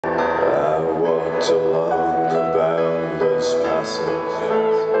walked along the boundless passage,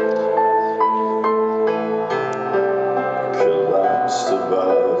 collapsed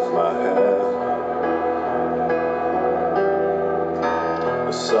above my head.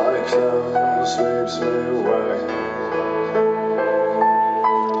 A cyclone sweeps me away.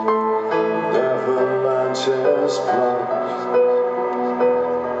 Neverland's plunged.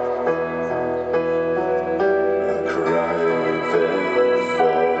 A craving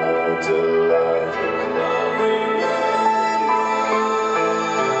for delight.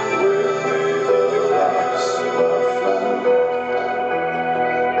 With me the lost were found.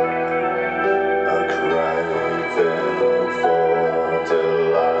 A craving for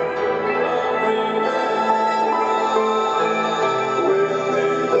delight. With me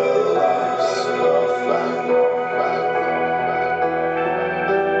the lost were found.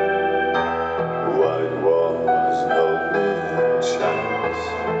 White walls holding chains.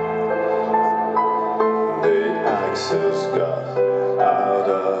 The axes got out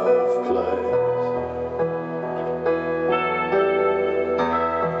of place.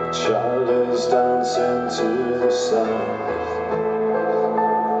 The child is dancing to the sound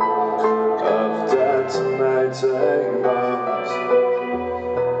of detonating bombs.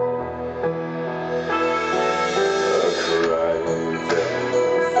 A craving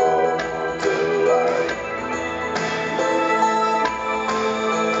for delight.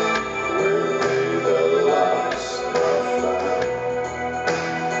 With me the lost are found.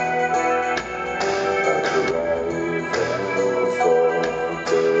 A craving for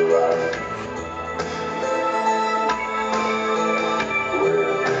delight.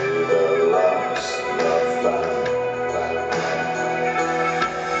 With me the lost are found.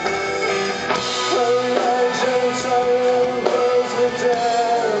 A legend tells the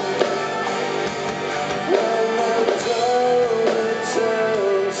dead. When the dawn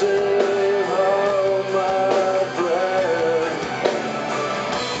returns to hold my breath.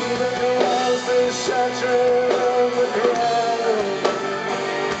 The glass is shattering on the ground.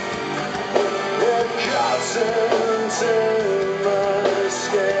 It cuts into my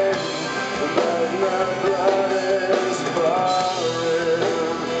skin, but my blood is pouring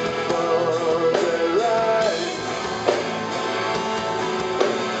for delight.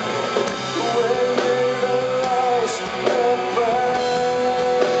 With me the lost are found.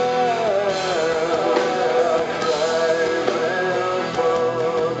 Craving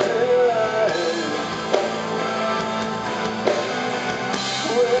for delight.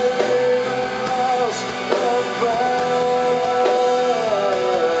 With me the lost are found.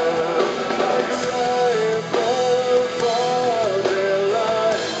 Craving for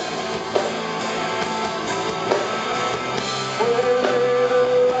delight. With me the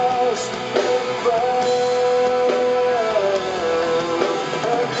lost are found.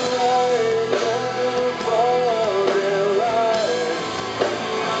 Craving for delight.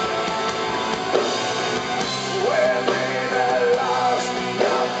 With me the lost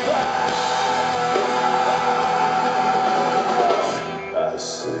are found. I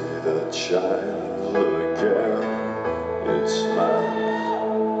see the child again. It's mine.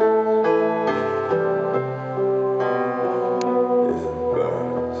 It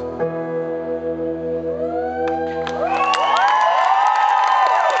burns.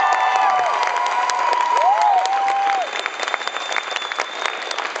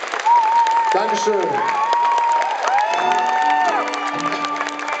 Dankeschön.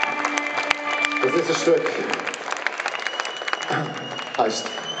 Das nächste Stück heißt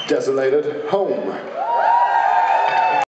Desolated Home.